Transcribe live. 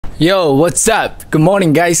Yo, what's up? Good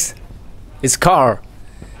morning, guys. It's Carl.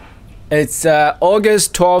 It's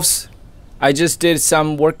August 12th. I just did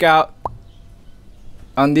some workout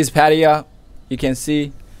on this patio. You can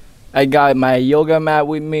see I got my yoga mat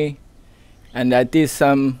with me, and I did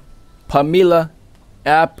some Pamela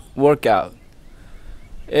app workout.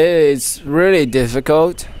 It's really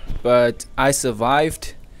difficult, but I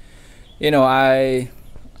survived. I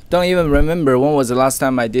don't even remember when was the last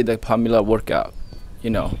time I did a Pamela workout.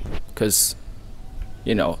 Because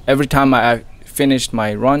every time I finished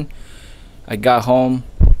my run, I got home,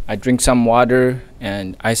 I drink some water,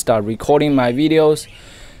 and I start recording my videos.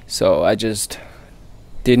 So I just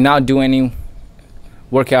did not do any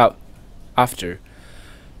workout after.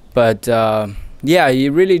 But yeah, it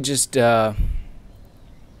really just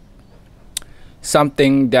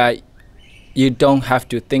something that you don't have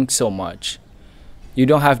to think so much. You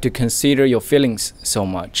don't have to consider your feelings so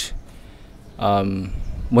much.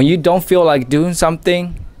 When you don't feel like doing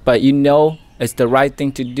something, but you know it's the right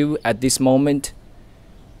thing to do at this moment,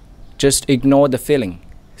 just ignore the feeling.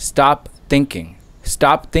 Stop thinking.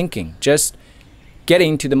 Just get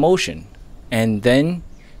into the motion. And then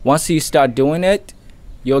once you start doing it,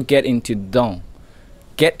 you'll get into the zone.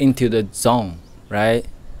 Get into the zone, right?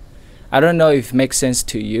 I don't know if it makes sense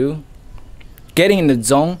to you. Getting in the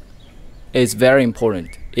zone is very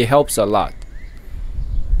important. It helps a lot.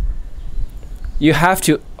 You have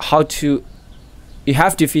to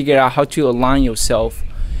figure out how to align yourself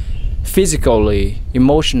physically,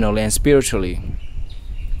 emotionally, and spiritually.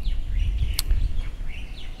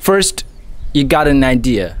 First, you got an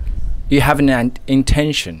idea. You have an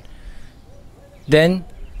intention. Then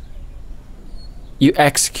you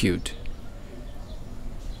execute.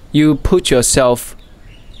 You put yourself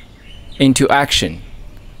into action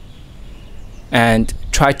and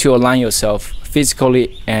try to align yourself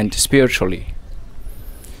physically and spiritually.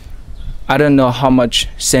 I don't know how much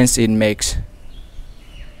sense it makes.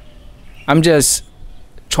 I'm just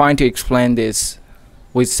trying to explain this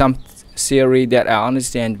with some theory that I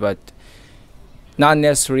understand, but not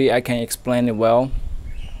necessarily I can explain it well.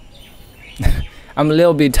 I'm a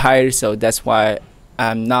little bit tired, so that's why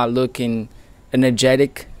I'm not looking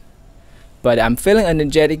energetic, but I'm feeling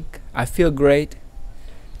energetic. I feel great.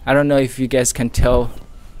 I don't know if you guys can tell.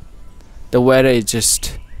 The weather is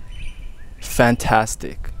just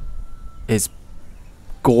fantastic. It's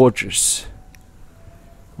gorgeous,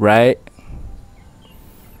 right?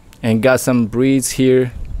 And got some breeze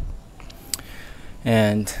here.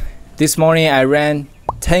 And this morning I ran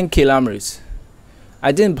 10 kilometers.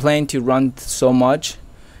 I didn't plan to run so much,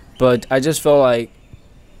 but I just felt like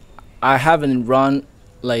I haven't run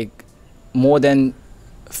like more than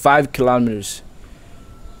 5 kilometers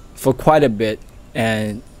for quite a bit,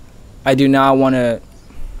 and I do not want to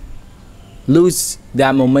lose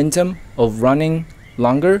that momentum of running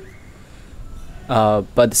longer,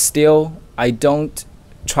 but still I don't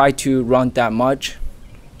try to run that much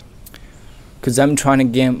because I'm trying to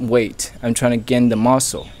gain weight. I'm trying to gain the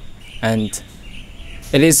muscle, and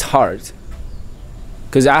it is hard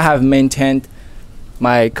because I have maintained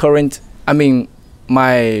my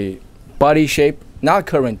my body shape. Not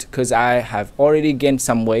current, because I have already gained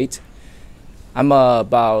some weight. I'm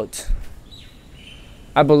about,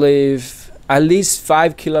 I believe, at least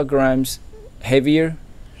 5 kilograms heavier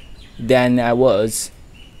than I was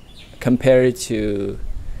compared to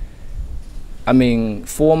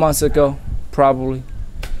 4 months ago, probably.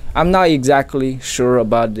 I'm not exactly sure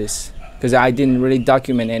about this because I didn't really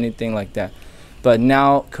document anything like that. But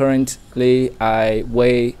now currently I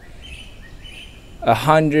weigh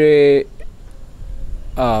 100,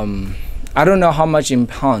 I don't know how much in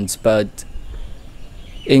pounds, but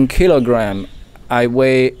in kilogram I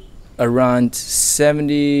weigh around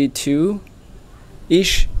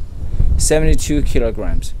 72-ish, 72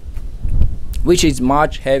 kilograms, which is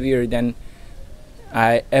much heavier than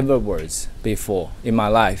I ever was before in my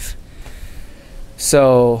life.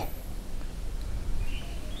 So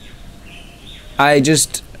I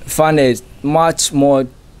just find it much more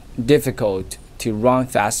difficult to run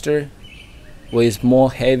faster with more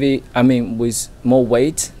with more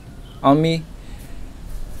weight on me.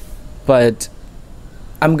 But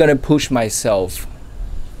I'm gonna push myself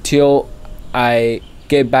till I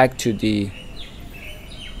get back to the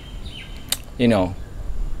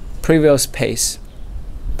previous pace.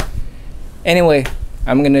 Anyway,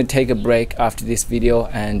 I'm gonna take a break after this video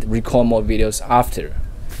and record more videos after.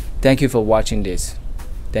 Thank you for watching this.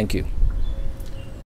 Thank you.